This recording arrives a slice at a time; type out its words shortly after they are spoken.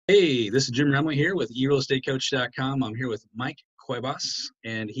Hey, this is Jim Remley here with eRealEstateCoach.com. I'm here with Mike Cuevas,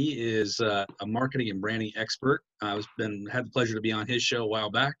 and he is a marketing and branding expert. I've had the pleasure to be on his show a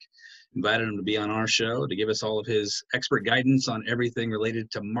while back. Invited him to be on our show to give us all of his expert guidance on everything related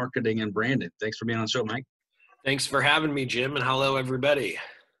to marketing and branding. Thanks for being on the show, Mike. Thanks for having me, Jim, and hello, everybody.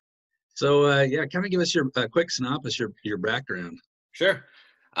 So, kind of give us your quick synopsis, your background. Sure.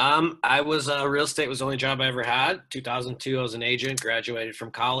 Real estate was the only job I ever had. 2002, I was an agent, graduated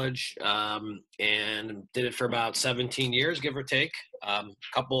from college, and did it for about 17 years, give or take. A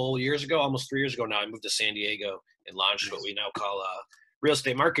couple years ago, almost 3 years ago now, I moved to San Diego and launched what we now call Real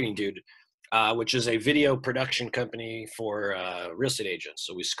Estate Marketing Dude, which is a video production company for real estate agents.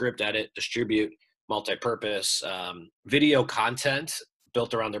 So we script, edit, distribute, multi-purpose video content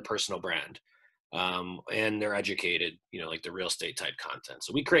built around their personal brand. And they're educated, like the real estate type content.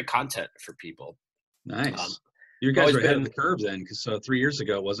 So we create content for people. Nice. You guys were ahead of the curve then, because 3 years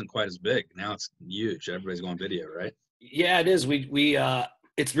ago it wasn't quite as big. Now it's huge. Everybody's going video, right? Yeah, it is.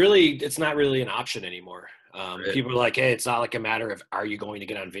 It's not really an option anymore. Right. People are like, hey, it's not like a matter of are you going to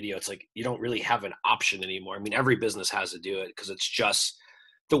get on video? It's like you don't really have an option anymore. I mean, every business has to do it because it's just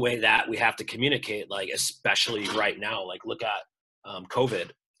the way that we have to communicate. Like, especially right now, like look at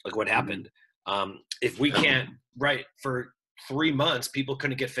COVID, like what happened. If we can't, for 3 months, people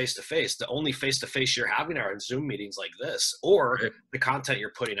couldn't get face-to-face. The only face-to-face you're having are in Zoom meetings like this, or the content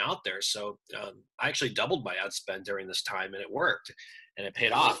you're putting out there. So I actually doubled my ad spend during this time, and it worked, and it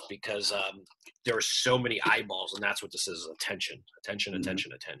paid off because there were so many eyeballs, and that's what this is: attention.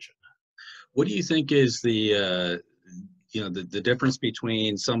 What do you think is the difference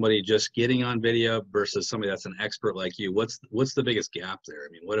between somebody just getting on video versus somebody that's an expert like you? What's the biggest gap there? I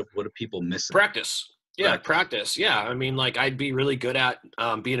mean, what are people missing? Practice. Yeah, practice. Yeah, I mean, like I'd be really good at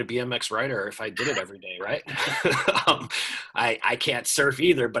being a BMX rider if I did it every day, right? I can't surf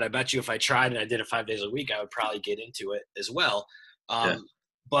either, but I bet you if I tried and I did it 5 days a week, I would probably get into it as well.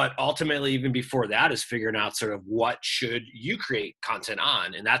 But ultimately, even before that is figuring out sort of what should you create content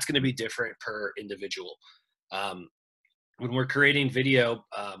on, and that's going to be different per individual. When we're creating video,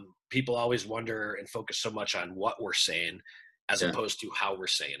 people always wonder and focus so much on what we're saying as opposed to how we're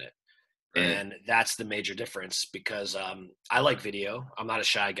saying it. Right. And that's the major difference because I like video. I'm not a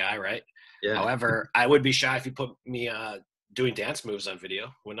shy guy, right? Yeah. However, I would be shy if you put me doing dance moves on video,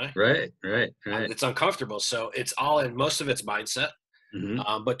 wouldn't I? Right. It's uncomfortable. So it's all in, most of it's mindset.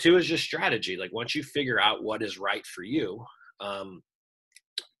 Mm-hmm. But two is just strategy. Like once you figure out what is right for you,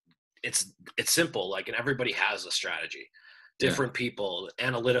 it's simple. Like, and everybody has a strategy. Different people,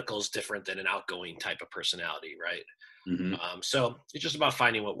 analytical is different than an outgoing type of personality, right? Mm-hmm. So it's just about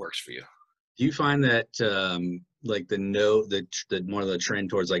finding what works for you. Do you find that like the more of the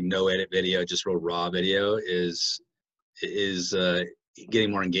trend towards like no edit video, just real raw video is getting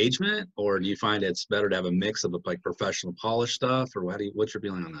more engagement, or do you find it's better to have a mix of like professional polished stuff, or what's your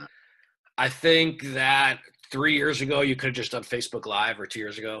feeling on that? I think that 3 years ago, you could have just done Facebook Live, or 2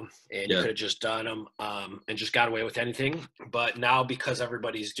 years ago, and you could have just done them and just got away with anything. But now, because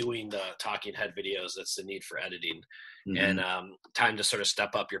everybody's doing the talking head videos, that's the need for editing and time to sort of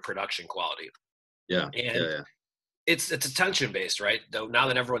step up your production quality. It's attention based, right? Though now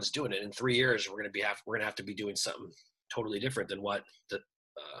that everyone's doing it, in 3 years, we're gonna have to be doing something totally different than what the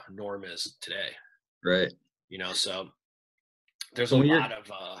norm is today. Right. So. There's a lot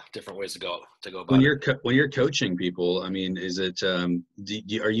of different ways to go about when you're coaching people. I mean, is it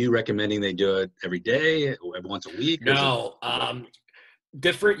are you recommending they do it every day, once a week? No,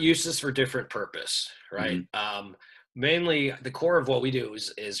 different uses for different purpose, right? Mm-hmm. Mainly, the core of what we do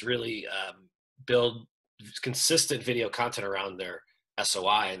is really build consistent video content around their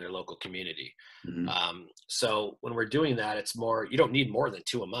SOI and their local community. Mm-hmm. So when we're doing that, it's more. You don't need more than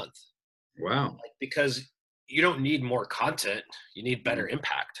 2 a month. Wow. Because you don't need more content, you need better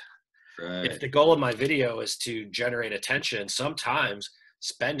impact. Right. If the goal of my video is to generate attention, sometimes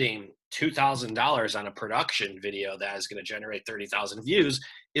spending $2,000 on a production video that is going to generate 30,000 views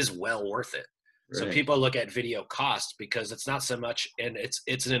is well worth it. Right. So people look at video cost because it's not so much, and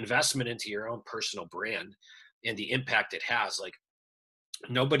it's an investment into your own personal brand and the impact it has. Like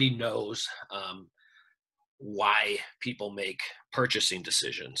nobody knows why people make purchasing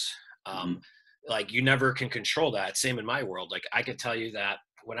decisions. Like you never can control that. Same in my world. Like I could tell you that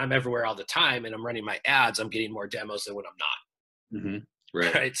when I'm everywhere all the time and I'm running my ads, I'm getting more demos than when I'm not. Mm-hmm.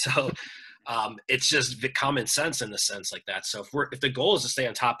 Right. So it's just the common sense in the sense like that. So if the goal is to stay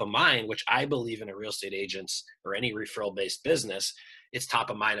on top of mind, which I believe in a real estate agents or any referral based business, it's top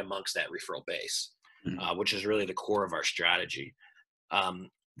of mind amongst that referral base, which is really the core of our strategy.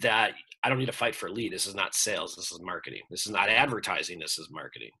 that I don't need to fight for a lead. This is not sales. This is marketing. This is not advertising. This is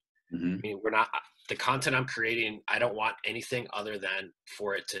marketing. Mm-hmm. I mean, the content I'm creating, I don't want anything other than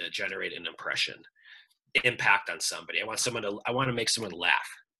for it to generate an impression, impact on somebody. I want to make someone laugh,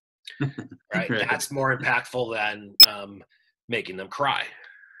 right? Right. That's more impactful than making them cry.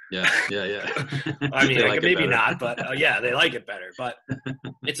 Yeah. I mean, like maybe not, but yeah, they like it better. But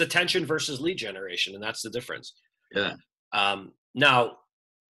it's attention versus lead generation, and that's the difference. Yeah. Now,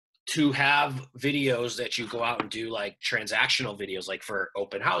 to have videos that you go out and do like transactional videos, like for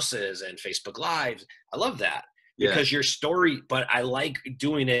open houses and Facebook Lives, I love that because your story, but I like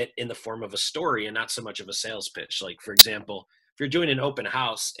doing it in the form of a story and not so much of a sales pitch. Like, for example, if you're doing an open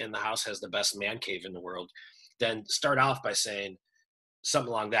house and the house has the best man cave in the world, then start off by saying something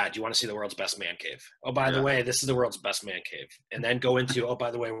along that. Do you want to see the world's best man cave? Oh, by the way, this is the world's best man cave. And then go into, oh, by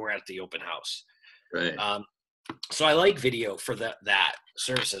the way, we're at the open house. Right. So I like video for that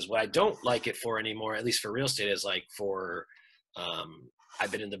services. What I don't like it for anymore, at least for real estate, is like for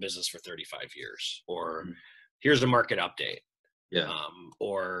I've been in the business for 35 years, or here's a market update. Yeah.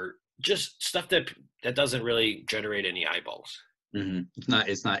 Or just stuff that doesn't really generate any eyeballs. Mm-hmm.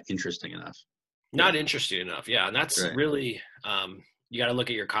 It's not interesting enough. Not interesting enough. Yeah. And that's really you got to look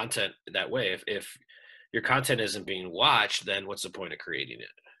at your content that way. If your content isn't being watched, then what's the point of creating it?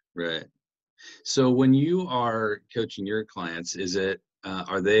 Right. So when you are coaching your clients, is it,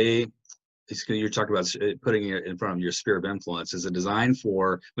 you're talking about putting it in front of your sphere of influence. Is it designed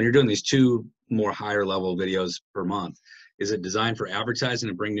for, when you're doing these 2 more higher level videos per month, is it designed for advertising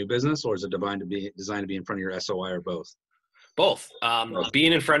and bring new business, or is it designed to be in front of your SOI, or both? Both.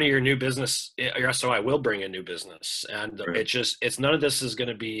 Being in front of your new business, your SOI will bring in new business. And it's none of this is going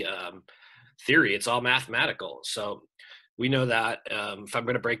to be theory. It's all mathematical. So we know that if I'm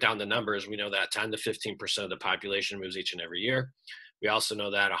going to break down the numbers, we know that 10 to 15% of the population moves each and every year. We also know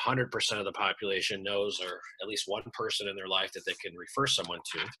that 100% of the population knows, or at least one person in their life that they can refer someone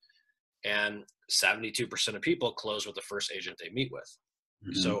to. And 72% of people close with the first agent they meet with.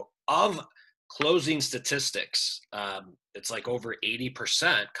 Mm-hmm. So of closing statistics, it's like over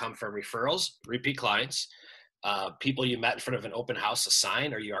 80% come from referrals, repeat clients, people you met in front of an open house, a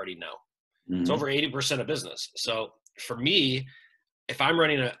sign, or you already know. Mm-hmm. It's over 80% of business. So for me, if I'm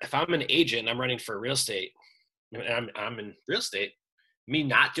an agent and I'm running for real estate, and I'm in real estate, me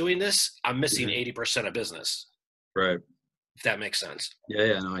not doing this, I'm missing 80% of business. Right. If that makes sense.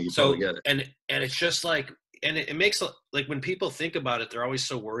 Yeah, no, you totally get it. And it's just like, and it makes, like, when people think about it, they're always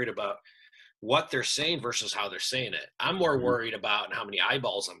so worried about what they're saying versus how they're saying it. I'm more worried about how many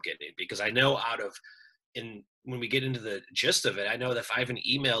eyeballs I'm getting, because I know when we get into the gist of it, I know that if I have an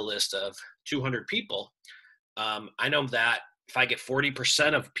email list of 200 people, I know that if I get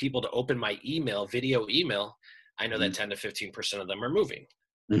 40% of people to open my video email, I know that 10 to 15% of them are moving.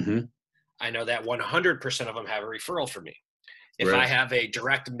 Mm-hmm. I know that 100% of them have a referral for me. If I have a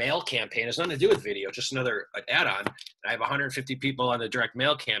direct mail campaign, it's nothing to do with video, just another add-on. I have 150 people on the direct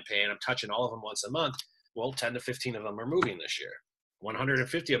mail campaign. I'm touching all of them once a month. Well, 10 to 15 of them are moving this year.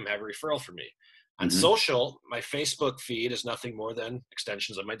 150 of them have a referral for me. On social, my Facebook feed is nothing more than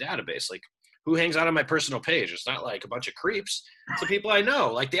extensions of my database. Like, who hangs out on my personal page? It's not like a bunch of creeps. It's the people I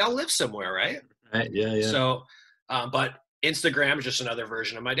know. Like, they all live somewhere, right? Right. Yeah. So, but Instagram is just another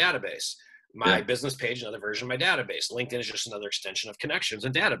version of my database. My business page, another version of my database. LinkedIn is just another extension of connections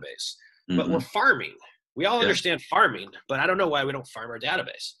and database. But we're farming. We all understand farming, but I don't know why we don't farm our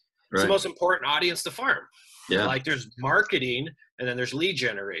database. It's the most important audience to farm. Yeah. Like, there's marketing, and then there's lead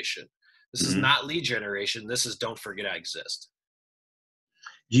generation. This is not lead generation. This is don't forget I exist.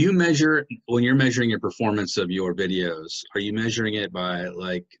 Do you measure, when you're measuring your performance of your videos, are you measuring it by,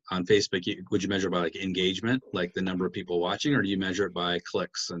 like, on Facebook, would you measure it by, like, engagement, like the number of people watching, or do you measure it by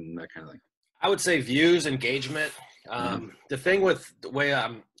clicks and that kind of thing? I would say views, engagement. The thing with the way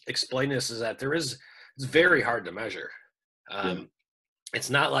I'm explaining this is that it's very hard to measure. It's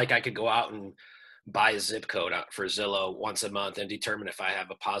not like I could go out and buy a zip code for Zillow once a month and determine if I have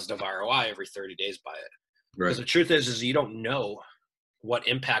a positive ROI every 30 days by it. Because the truth is you don't know what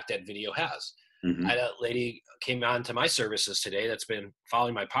impact that video has. I had a lady came on to my services today that's been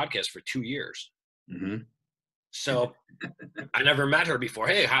following my podcast for 2 years. So I never met her before.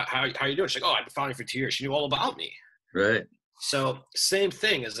 Hey, how are you doing? She's like, oh, I've been following you for 2 years. She knew all about me. Right. So same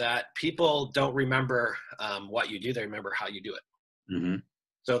thing is that people don't remember what you do. They remember how you do it.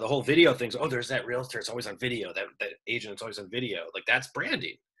 So the whole video thing's, oh, there's that realtor. It's always on video. That agent's always on video. Like, that's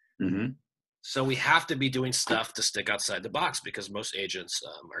branding. So we have to be doing stuff to stick outside the box, because most agents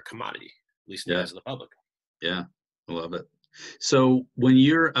are commodity, at least in the eyes of the public. Yeah, I love it. So when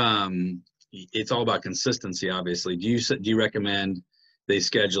you're, it's all about consistency, obviously. Do you recommend they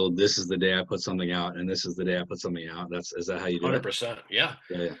scheduled, this is the day I put something out and this is the day I put something out. Is that how you do it? 100%. Yeah.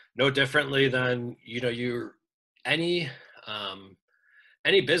 Yeah. No differently than, any,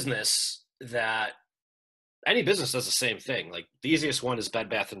 any business that, any business does the same thing. Like the easiest one is Bed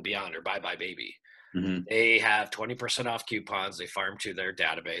Bath & Beyond or Bye Bye Baby. Mm-hmm. They have 20% off coupons. They farm to their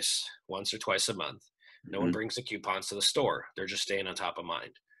database once or twice a month. No one brings the coupons to the store. They're just staying on top of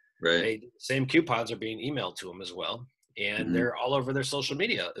mind. Right. Same coupons are being emailed to them as well. And they're all over their social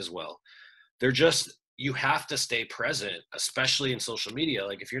media as well. They're just, you have to stay present, especially in social media.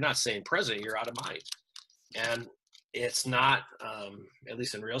 Like if you're not staying present, you're out of mind. And it's not, at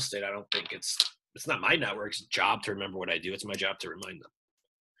least in real estate, I don't think it's not my network's job to remember what I do. It's my job to remind them.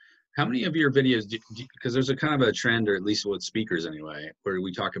 How many of your videos, because there's a kind of a trend, or at least with speakers anyway, where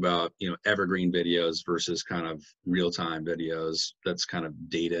we talk about, evergreen videos versus kind of real-time videos. That's kind of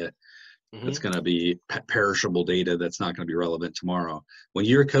data. That's going to be perishable data that's not going to be relevant tomorrow. When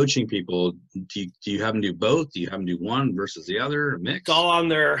you're coaching people, do you have them do both? Do you have them do one versus the other, a mix? It's all on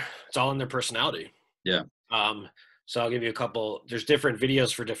their personality. Yeah. So I'll give you a couple. There's different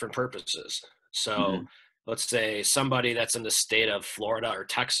videos for different purposes. So let's say somebody that's in the state of Florida or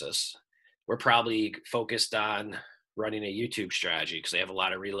Texas, we're probably focused on running a YouTube strategy because they have a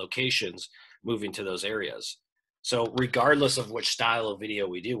lot of relocations moving to those areas. So regardless of which style of video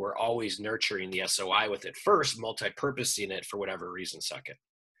we do, we're always nurturing the SOI with it first, multi-purposing it for whatever reason second.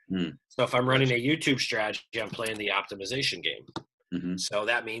 So if I'm running a YouTube strategy, I'm playing the optimization game. So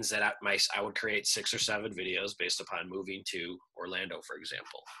that means that I would create 6 or 7 videos based upon moving to Orlando, for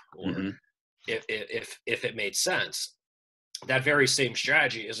example, or if it made sense. That very same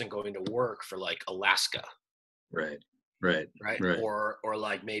strategy isn't going to work for like Alaska. Right. Or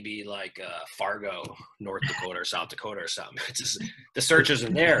like maybe like Fargo, North Dakota or South Dakota or something. It's just, the search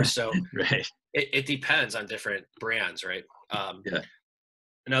isn't there. So it depends on different brands, right?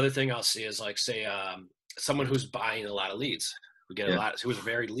 Another thing I'll see is like, say, someone who's buying a lot of leads. We get a lot, who's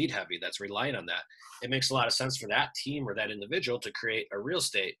very lead heavy, that's relying on that. It makes a lot of sense for that team or that individual to create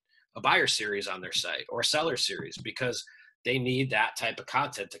a buyer series on their site or a seller series, because they need that type of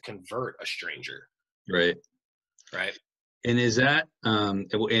content to convert a stranger. Right. And is that,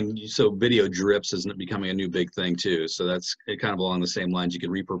 so video drips isn't becoming a new big thing too. So that's kind of along the same lines. You could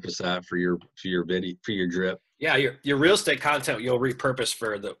repurpose that for your video, for your drip. Yeah. Your real estate content, you'll repurpose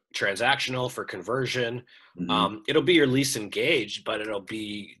for the transactional, for conversion. It'll be your least engaged, but it'll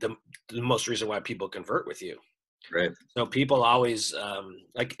be the most reason why people convert with you. Right. So people always,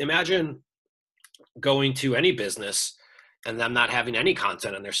 like imagine going to any business and them not having any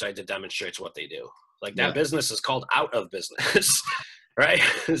content on their site that demonstrates what they do. Like that business is called out of business, right?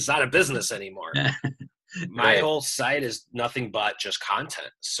 It's not a business anymore. My whole site is nothing but just content,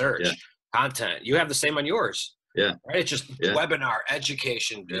 search, content. You have the same on yours. Yeah. Right. It's just webinar,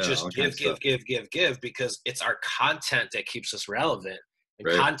 education, just give, because it's our content that keeps us relevant.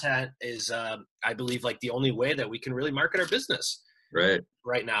 And content is, I believe, like the only way that we can really market our business right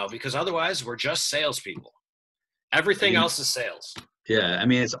now, because otherwise we're just salespeople. Everything else is sales. Yeah, I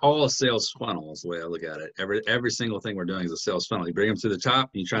mean, it's all a sales funnel is the way I look at it. Every single thing we're doing is a sales funnel. You bring them through the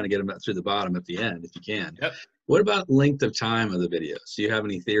top, and you're trying to get them through the bottom at the end if you can. What about length of time of the videos? Do you have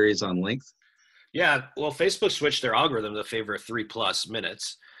any theories on length? Yeah, well, Facebook switched their algorithm to favor 3+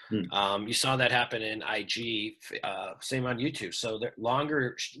 minutes. You saw that happen in IG, same on YouTube. So the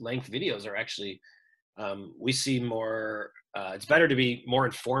longer length videos are actually, we see more, it's better to be more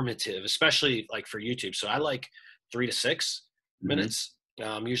informative, especially like for YouTube. So I like 3 to 6 minutes.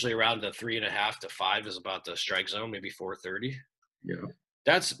 Usually around the 3.5 to 5 is about the strike zone, maybe 4:30. Yeah.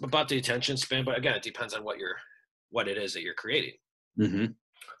 That's about the attention span. But again, it depends on what it is that you're creating.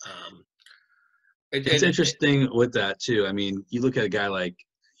 It's interesting with that too. I mean, you look at a guy like,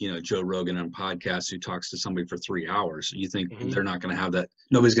 Joe Rogan on podcasts who talks to somebody for 3 hours. You think they're not going to have that.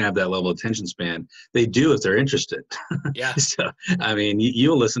 Nobody's going to have that level of attention span. They do if they're interested. Yeah. So, I mean,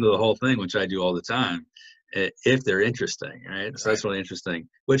 you'll listen to the whole thing, which I do all the time, if they're interesting, right? So that's really interesting.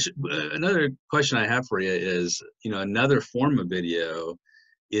 Which another question I have for you is, another form of video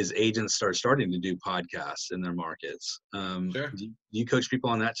is agents starting to do podcasts in their markets. Sure. Do you coach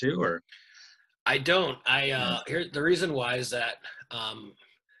people on that too, or? I don't. Here the reason why is that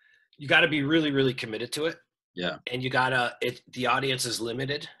you got to be really, really committed to it. Yeah. And the audience is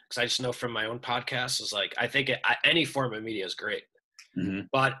limited, because I just know from my own podcast is like, I think any form of media is great.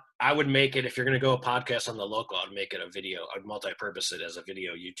 But I would make it, if you're going to go a podcast on the local, I'd make it a video. I'd multi-purpose it as a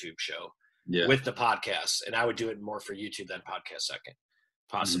video YouTube show with the podcast. And I would do it more for YouTube than podcast second,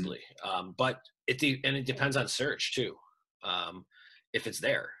 possibly. But it depends on search too. If it's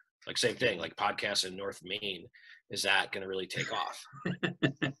there, like same thing, like podcasts in North Maine, is that going to really take off? Right.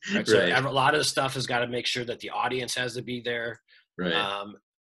 Right. So a lot of the stuff has got to make sure that the audience has to be there. Right.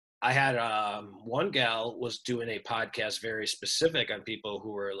 I had one gal was doing a podcast very specific on people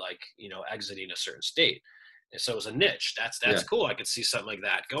who were like, exiting a certain state. And so it was a niche. That's cool. I could see something like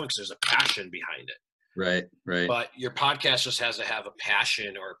that going because there's a passion behind it. Right. Right. But your podcast just has to have a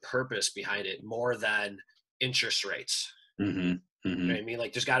passion or a purpose behind it more than interest rates. Mm-hmm. Mm-hmm. You know what I mean?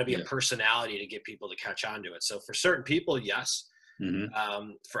 Like there's got to be a personality to get people to catch on to it. So for certain people, yes.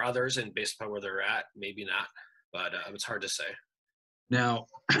 Mm-hmm. For others, and based upon where they're at, maybe not. But it's hard to say. Now,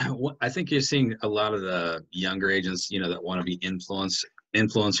 I think you're seeing a lot of the younger agents, that want to be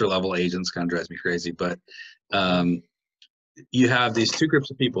influencer level agents. Kind of drives me crazy. But you have these two groups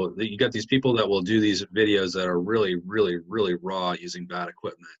of people. You got these people that will do these videos that are really, really, really raw using bad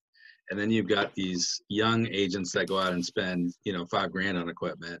equipment. And then you've got these young agents that go out and spend, $5,000 on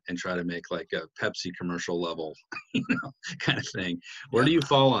equipment and try to make like a Pepsi commercial level, kind of thing. Where do you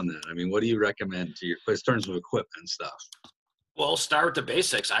fall on that? I mean, what do you recommend in terms of equipment and stuff? Well, start with the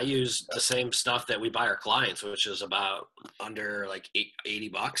basics. I use the same stuff that we buy our clients, which is about under like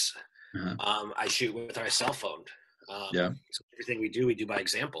 $80. Uh-huh. I shoot with my cell phone. So everything we do by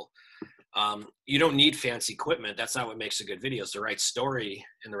example. You don't need fancy equipment. That's not what makes a good video. It's the right story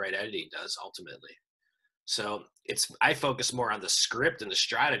and the right editing does ultimately. So I focus more on the script and the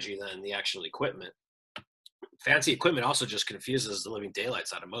strategy than the actual equipment. Fancy equipment also just confuses the living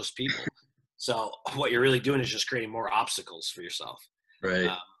daylights out of most people. So what you're really doing is just creating more obstacles for yourself. Right.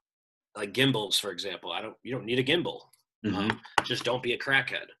 Like gimbals, for example. You don't need a gimbal. Mm-hmm. Just don't be a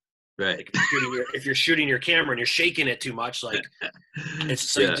crackhead. Right. Like if you're shooting your camera and you're shaking it too much, like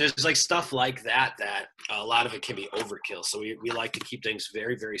it's like there's like stuff like that a lot of it can be overkill. So we like to keep things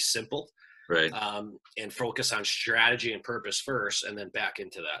very, very simple. Right. And focus on strategy and purpose first, and then back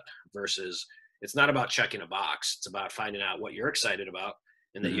into that. Versus, it's not about checking a box. It's about finding out what you're excited about,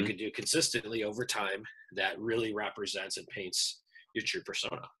 and that you can do consistently over time that really represents and paints your true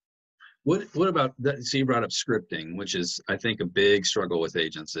persona. What about that? So you brought up scripting, which is, I think, a big struggle with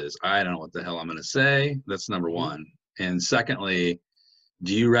agents is, I don't know what the hell I'm going to say. That's number one. And secondly,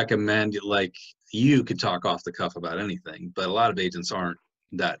 do you recommend, like, you could talk off the cuff about anything, but a lot of agents aren't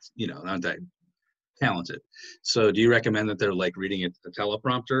that, not that talented. So do you recommend that they're like reading a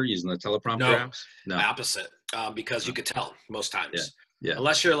teleprompter, using the teleprompter apps? No, opposite. Because you could tell most times. Yeah.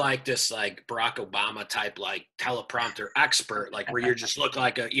 Unless you're like this like Barack Obama type like teleprompter expert, like where you just look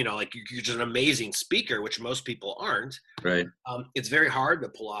like like you're just an amazing speaker, which most people aren't. Right. It's very hard to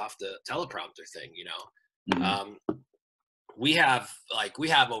pull off the teleprompter thing, Mm-hmm.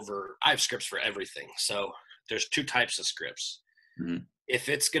 I have scripts for everything. So there's two types of scripts. Mm-hmm. If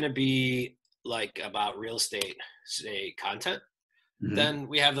it's going to be like about real estate, say content, then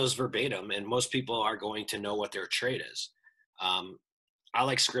we have those verbatim, and most people are going to know what their trade is. I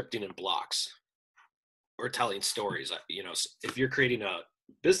like scripting in blocks or telling stories. If you're creating a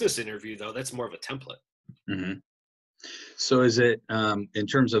business interview, though, that's more of a template. Mm-hmm. So is it, in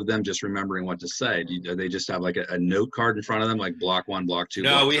terms of them just remembering what to say, do they just have like a note card in front of them, like block 1, block 2,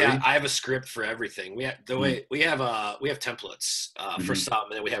 No, block 3? I have a script for everything. We have templates for some,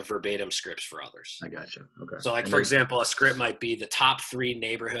 and then we have verbatim scripts for others. I gotcha. Okay. So like, for example, a script might be the top 3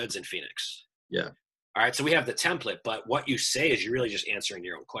 neighborhoods in Phoenix. Yeah. All right. So we have the template, but what you say is you're really just answering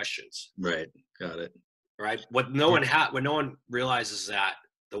your own questions. Right. Got it. Right. What no one realizes that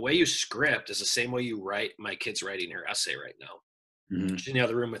the way you script is the same way you write. My kid's writing her essay right now. Mm-hmm. She's in the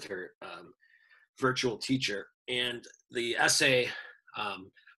other room with her virtual teacher, and the essay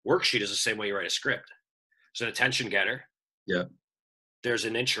worksheet is the same way you write a script. There's an attention getter. Yeah. There's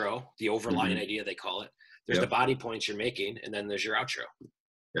an intro, the overlying idea they call it. There's the body points you're making, and then there's your outro.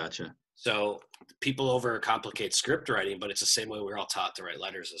 Gotcha. So people overcomplicate script writing, but it's the same way we're all taught to write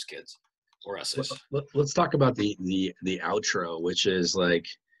letters as kids or essays. Let's talk about the outro, which is like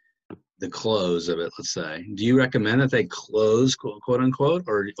the close of it, let's say. Do you recommend that they close, quote unquote,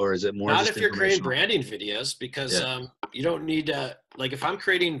 or is it more not just if you're creating branding videos? Because you don't need to, like, if I'm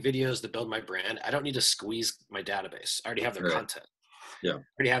creating videos to build my brand, I don't need to squeeze my database. I already have their content. Yeah. I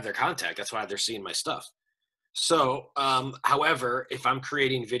already have their contact. That's why they're seeing my stuff. So, however, if I'm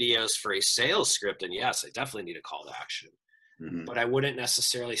creating videos for a sales script, then yes, I definitely need a call to action. Mm-hmm. But I wouldn't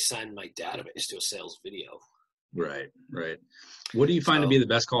necessarily send my database to a sales video. Right. What do you find to be the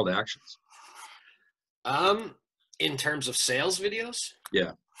best call to actions? In terms of sales videos?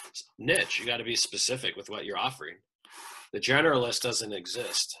 Yeah. Niche. You got to be specific with what you're offering. The generalist doesn't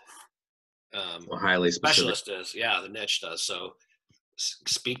exist. Highly specific. Specialist is. Yeah, the niche does. So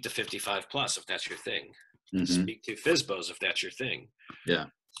speak to 55 plus if that's your thing. Mm-hmm. Speak to FISBOs if that's your thing. Yeah.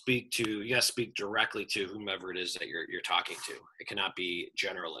 you gotta speak directly to whomever it is that you're talking to. It cannot be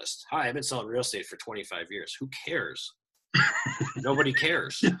generalist. Hi, I've been selling real estate for 25 years. Who cares? Nobody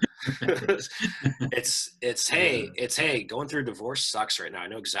cares. Hey, going through a divorce sucks right now. I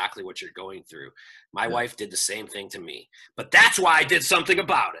know exactly what you're going through. My wife did the same thing to me, but that's why I did something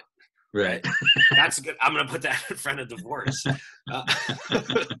about it. Right. That's good. I'm going to put that in front of divorce.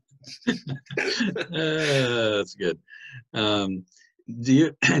 That's good. Do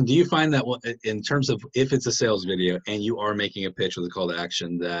you find that in terms of if it's a sales video and you are making a pitch with a call to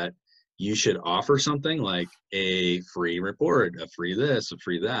action, that you should offer something like a free report, a free this, a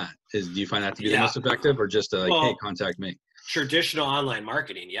free that? Do you find that to be the most effective, or just hey, contact me? Traditional online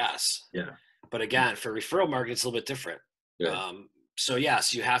marketing, yes. Yeah. But again, for referral marketing, it's a little bit different. Right. So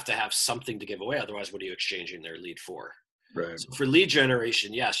yes, you have to have something to give away. Otherwise, what are you exchanging their lead for? Right. So for lead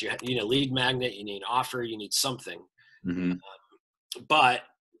generation, yes, you need a lead magnet, you need an offer, you need something. Mm-hmm. But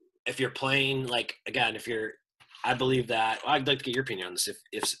if you're playing, like, again, I believe that, I'd like to get your opinion on this.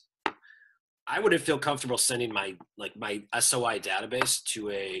 If I wouldn't feel comfortable sending my SOI database to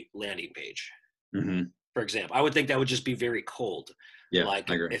a landing page, for example. I would think that would just be very cold. Yeah,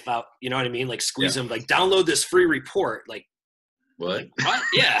 like I agree. if you know what I mean? Like squeeze them, like download this free report. Like what? Like, what?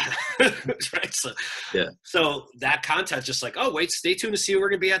 Yeah. Right. So So that content, just like, oh wait, stay tuned to see what we're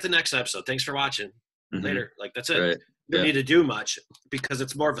gonna be at the next episode. Thanks for watching. Later. Like that's it. Right. You don't need to do much because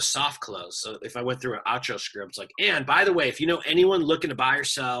it's more of a soft close. So if I went through an outro script, it's like, and by the way, if you know anyone looking to buy or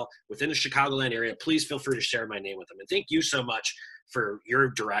sell within the Chicagoland area, please feel free to share my name with them. And thank you so much for your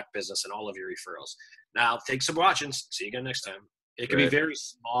direct business and all of your referrals. Now, thanks for watching. See you again next time. It can be very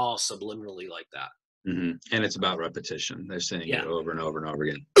small, subliminally like that. And it's about repetition. They're saying it over and over and over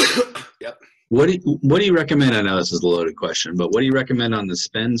again. Yep. What do you recommend? I know this is a loaded question, but what do you recommend on the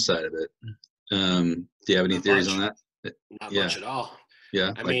spend side of it? Do you have any theories on that? Not much at all.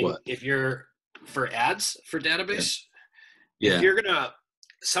 Yeah. I mean, what? if you're for ads for database, if you're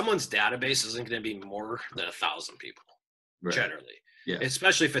someone's database isn't going to be more than 1,000 people generally. Yeah.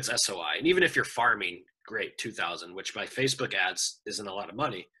 Especially if it's SOI. And even if you're farming, great, 2,000, which by Facebook ads isn't a lot of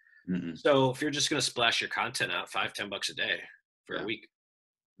money. So if you're just going to splash your content out $5-10 a day for a week.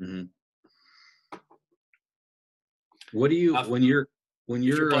 What do you, when you're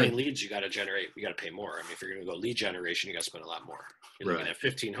playing leads, you got to pay more. I mean, if you're going to go lead generation, you got to spend a lot more. You're looking at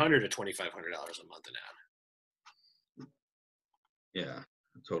 $1,500 to $2,500 a month in ad. Yeah,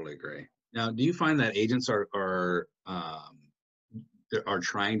 I totally agree. Now, do you find that agents are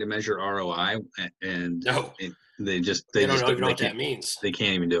trying to measure ROI and no, they don't even know what that means. They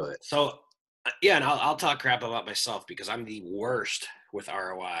can't even do it. So and I'll talk crap about myself because I'm the worst with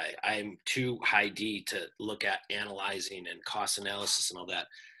ROI. I'm too high D to look at analyzing and cost analysis and all that.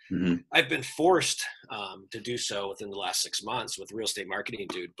 I've been forced to do so within the last 6 months with Real Estate Marketing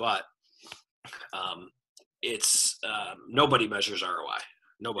Dude, but it's nobody measures ROI.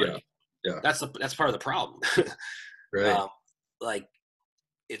 Nobody. Yeah. That's part of the problem. Right. Like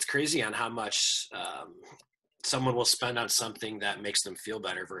it's crazy on how much someone will spend on something that makes them feel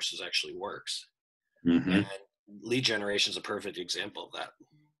better versus actually works. And lead generation is a perfect example of that.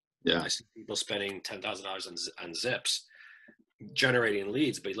 Yeah. I see people spending $10,000 on zips generating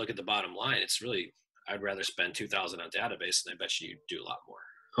leads, but you look at the bottom line, it's really, I'd rather spend $2,000 on database and I bet you do a lot more.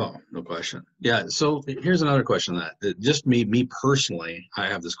 Oh, no question. Yeah. So here's another question that just me personally, I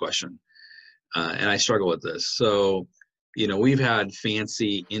have this question and I struggle with this. So, we've had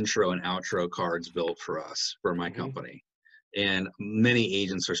fancy intro and outro cards built for us, for my company. And many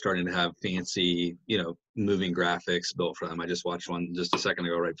agents are starting to have fancy, moving graphics built for them. I just watched one just a second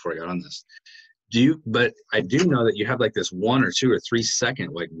ago, right before I got on this. But I do know that you have like this 1 or 2 or 3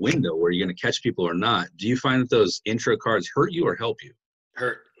 second like window where you're going to catch people or not. Do you find that those intro cards hurt you or help you?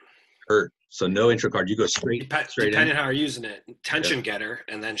 Hurt. So no intro card, you go straight depending in. how you're using it. Tension getter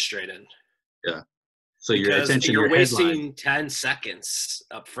and then straight in. Yeah. So you're wasting 10 seconds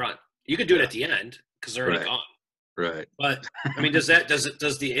up front. You could do it at the end because they're already gone. Right. But I mean, does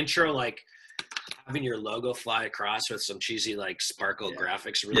the intro, like having your logo fly across with some cheesy like sparkle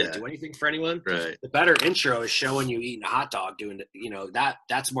graphics really do anything for anyone? Right. The better intro is showing you eating a hot dog, doing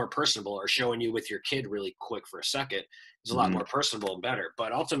that's more personable, or showing you with your kid really quick for a second is a lot more personable and better.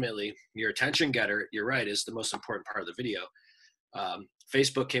 But ultimately, your attention getter, you're right, is the most important part of the video.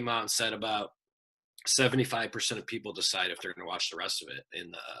 Facebook came out and said about 75% of people decide if they're going to watch the rest of it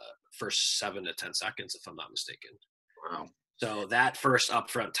in the first 7 to 10 seconds, if I'm not mistaken. Wow. So that first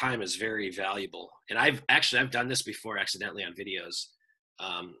upfront time is very valuable. And I've done this before accidentally on videos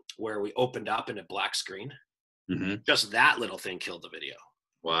where we opened up in a black screen. Just that little thing killed the video.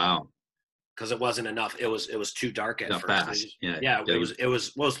 Wow. because it wasn't enough. It was too dark at Not first. fast. It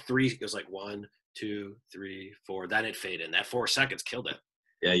was three. It was like 1, 2, 3, 4. Then it faded in. That 4 seconds killed it.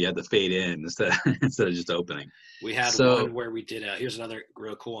 Yeah, you had to fade in instead of just opening. We had one where we did here's another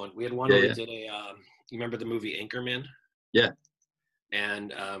real cool one. We had one where we did you remember the movie Anchorman? Yeah.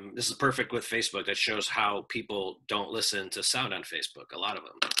 And this is perfect with Facebook. That shows how people don't listen to sound on Facebook. A lot of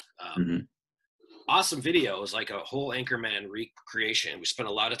them. Awesome video. It was like a whole Anchorman recreation. We spent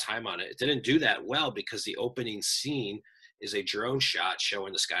a lot of time on it. It didn't do that well because the opening scene is a drone shot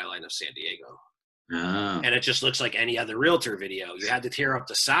showing the skyline of San Diego. Oh. And it just looks like any other realtor video. You had to tear up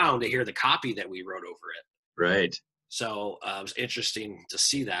the sound to hear the copy that we wrote over it. Right. So it was interesting to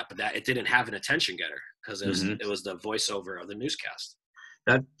see that, but that it didn't have an attention getter because it was the voiceover of the newscast.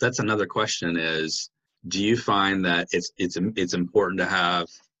 That's another question is, do you find that it's important to have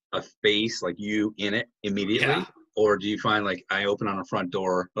a face like you in it immediately? Yeah. Or do you find like I open on a front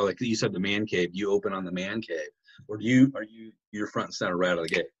door, or like you said, the man cave, you open on the man cave? Or you're front and center right out of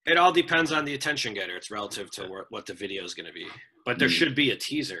the gate? It all depends on the attention getter. It's relative to what the video is going to be. But there should be a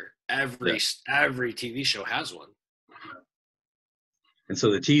teaser. Every TV show has one. And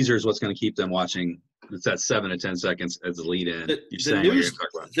so the teaser is what's going to keep them watching. It's that 7 to 10 seconds as the lead in.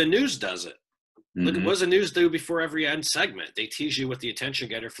 The news does it. Look, what does the news do before every end segment? They tease you with the attention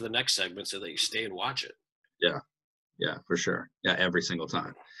getter for the next segment so that you stay and watch it. Yeah, for sure. Yeah, every single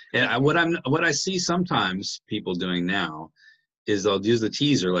time. And what I see sometimes people doing now is they'll use the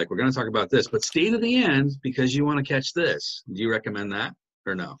teaser, like we're going to talk about this, but stay to the end because you want to catch this. Do you recommend that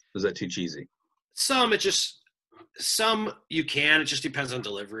or no? Is that too cheesy? Some you can. It just depends on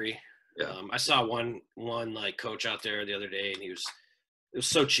delivery. Yeah. I saw one like coach out there the other day, and it was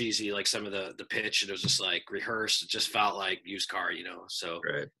so cheesy, like some of the pitch, and it was just like rehearsed. It just felt like used car, So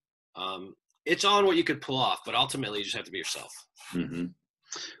right. It's on what you could pull off, but ultimately you just have to be yourself. Mm-hmm.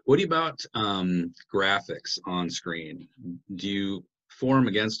 What about graphics on screen? Do you form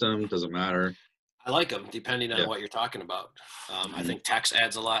against them? Does it matter? I like them depending on what you're talking about. I think text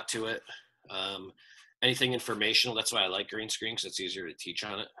adds a lot to it. Anything informational, that's why I like green screen because it's easier to teach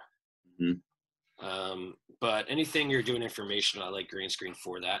on it. But anything you're doing informational, I like green screen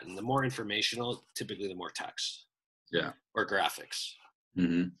for that. And the more informational, typically the more text. Yeah. Or graphics.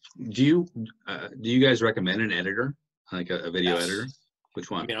 Do you guys recommend an editor, like a video editor? Which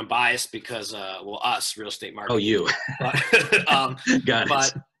one? I mean, I'm biased because us real estate marketing. Oh, you. But, Got it.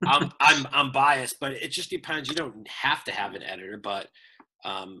 But I'm biased, but it just depends. You don't have to have an editor, but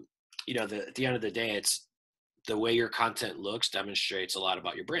at the end of the day, it's the way your content looks demonstrates a lot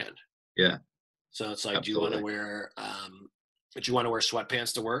about your brand. Yeah. So it's like, do you want to wear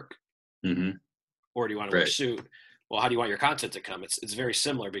sweatpants to work, or do you want to wear a suit? Well, how do you want your content to come? It's very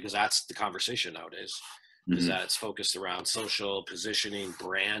similar because that's the conversation nowadays. Is that it's focused around social positioning.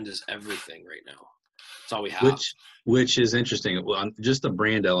 Brand is everything right now. That's all we have. Which is interesting. Well, just the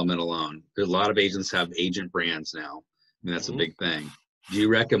brand element alone, a lot of agents have agent brands now. I mean, that's a big thing. Do you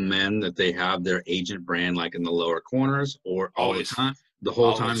recommend that they have their agent brand like in the lower corners or all the time? The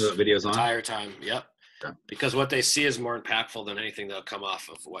whole time the video's on? The entire time, yep. Yeah. Because what they see is more impactful than anything that'll come off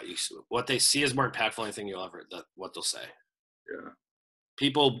of what they see is more impactful than anything what they'll say. Yeah.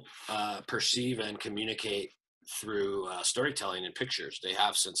 People perceive and communicate through storytelling and pictures. They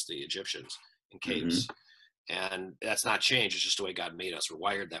have since the Egyptians in caves. And that's not changed. It's just the way God made us. We're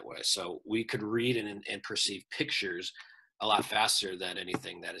wired that way. So we could read and perceive pictures a lot faster than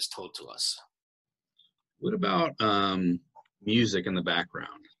anything that is told to us. What about music in the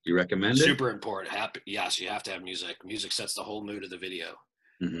background? Do you recommend it? Super important. Yes, you have to have music. Music sets the whole mood of the video.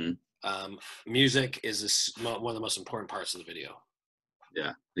 Music is one of the most important parts of the video.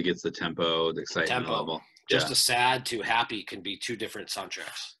 Yeah, it gets the tempo, the excitement level. Just a sad to happy can be two different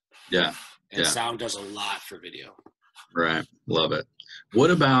soundtracks. Yeah. And sound does a lot for video. Right. Love it. What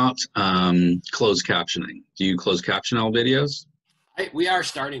about closed captioning? Do you close caption all videos? We are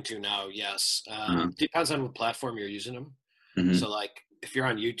starting to now, yes. Depends on what platform you're using them. So like if you're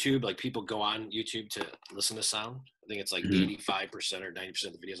on YouTube, like people go on YouTube to listen to sound. I think it's like 85% or 90%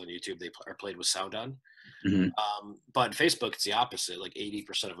 of the videos on YouTube, they are played with sound on. But Facebook, it's the opposite. Like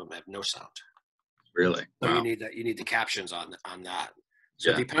 80% of them have no sound. Really? So you need the captions on that.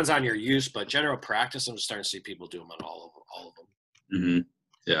 So it depends on your use, but general practice, I'm starting to see people do them on all of them.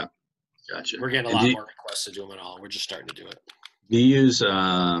 Yeah, gotcha. We're getting a lot more requests to do them on all. We're just starting to do it. Do you use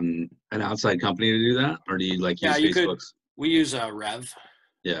an outside company to do that, or do you use Facebook's? We use Rev.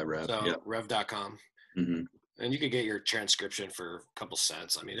 Yeah, Rev. So Rev.com. And you could get your transcription for a couple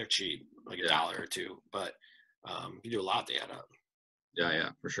cents. I mean, they're cheap, like $1 or $2, but you do a lot, they add up. Yeah,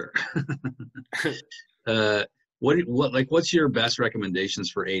 for sure. What's your best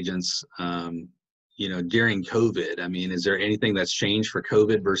recommendations for agents, during COVID? I mean, is there anything that's changed for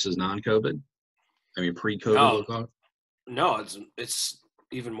COVID versus non-COVID? I mean, pre-COVID, we'll No, call it? no, it's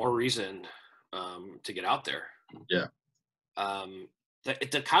even more reason to get out there. Yeah.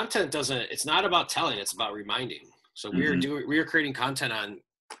 The content it's not about telling, it's about reminding. So we are creating content on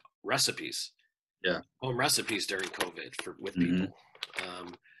recipes, home recipes during COVID with people.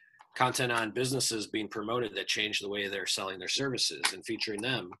 Content on businesses being promoted that change the way they're selling their services and featuring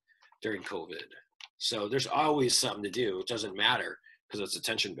them during COVID. So there's always something to do. It doesn't matter because it's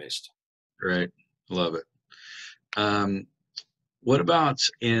attention based. Right. Love it. What about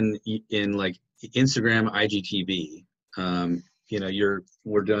in like Instagram, IGTV?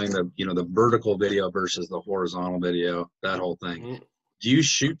 We're doing the vertical video versus the horizontal video, that whole thing. Mm-hmm. Do you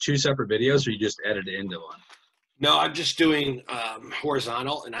shoot two separate videos or you just edit it into one? No, I'm just doing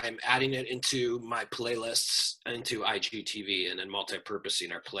horizontal, and I'm adding it into my playlists into IGTV, and then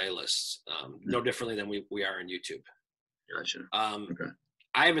multi-purposing our playlists. No differently than we are on YouTube. Gotcha. Okay.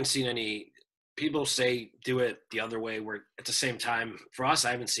 I haven't seen any people say do it the other way. Where at the same time, for us,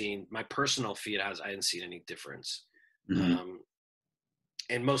 I haven't seen my personal feed. I haven't seen any difference. Mm-hmm.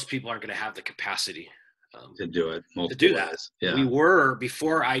 And most people aren't going to have the capacity to do it to do that. Yeah. We were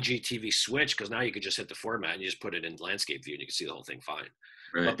before IGTV switched, because now you could just hit the format and you just put it in landscape view and you can see the whole thing fine.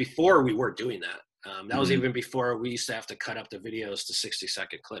 Right. But before we were doing that. That was even before we used to have to cut up the videos to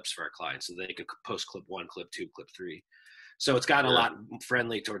 60-second clips for our clients so they could post clip 1, clip 2, clip 3. So it's gotten a lot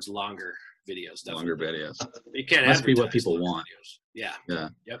friendly towards longer videos. Definitely. Longer videos. You can't must be what people want. Videos. Yeah. Yeah.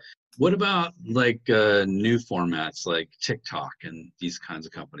 Yep. What about like new formats like TikTok and these kinds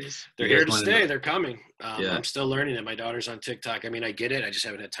of companies? They're here to stay. They're coming. I'm still learning it. My daughter's on TikTok. I mean, I get it. I just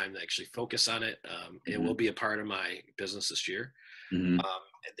haven't had time to actually focus on it. It will be a part of my business this year. Mm-hmm.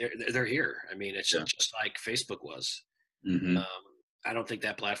 They're here. I mean, it's just like Facebook was. Mm-hmm. I don't think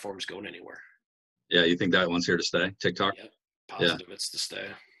that platform's going anywhere. Yeah, you think that one's here to stay? TikTok? Yep. Positive it's to stay.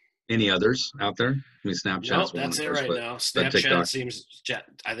 Any others out there? I mean, Snapchat's nope, that's it right now. Snapchat seems,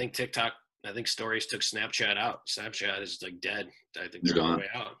 I think TikTok, I think stories took Snapchat out. Snapchat is like dead. I think they're on the way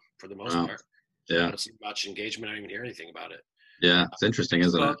out for the most part. Yeah. I don't see much engagement. I don't even hear anything about it. Yeah, it's interesting,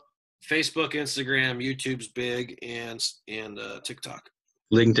 isn't it? Facebook, Instagram, YouTube's big, and TikTok.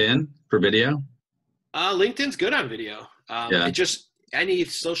 LinkedIn for video? LinkedIn's good on video. It just, any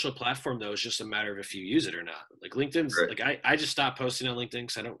social platform though is just a matter of if you use it or not. Like LinkedIn's like I just stopped posting on LinkedIn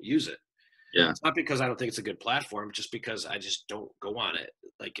because I don't use it. Yeah. It's not because I don't think it's a good platform, just because I just don't go on it.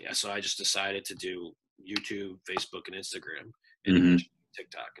 Like, so I just decided to do YouTube, Facebook, and Instagram, and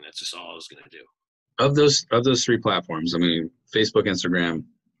TikTok, and that's just all I was going to do. Of those three platforms, I mean, Facebook, Instagram,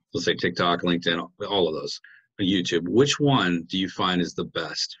 let's say TikTok, LinkedIn, all of those, YouTube. Which one do you find is the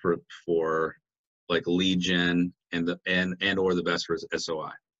best for like lead gen and or the best for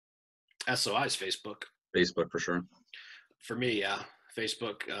SOI? SOI is Facebook. Facebook for sure. For me, yeah.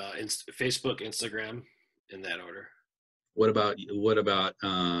 Facebook, Instagram, in that order. What about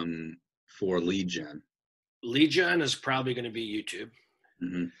for lead gen? Lead gen is probably going to be YouTube.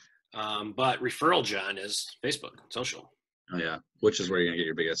 Mm-hmm. But referral gen is Facebook, social. Oh yeah, which is where you're gonna get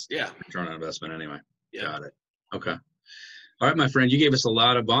your biggest return on investment anyway. Yeah. Got it. Okay. All right, my friend, you gave us a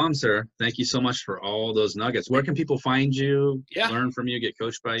lot of bombs there. Thank you so much for all those nuggets. Where can people find you, learn from you, get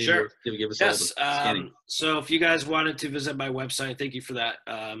coached by you? Sure. Give us all the skinning. So if you guys wanted to visit my website, thank you for that.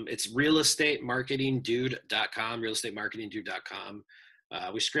 It's eRealEstateMarketingDude.com, eRealEstateMarketingDude.com.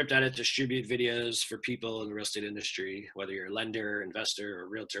 We script edit, distribute videos for people in the real estate industry, whether you're a lender, investor, or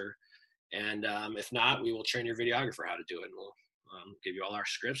realtor. And if not, we will train your videographer how to do it. And we'll give you all our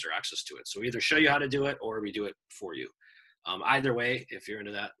scripts or access to it. So we either show you how to do it or we do it for you. Either way, if you're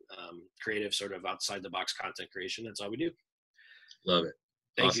into that creative sort of outside the box content creation, that's all we do. Love it.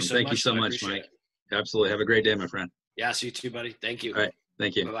 Thank you so much, Mike. Absolutely. Have a great day, my friend. Yes, you too, buddy. Thank you. All right.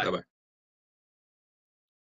 Thank you. Bye-bye. Bye-bye.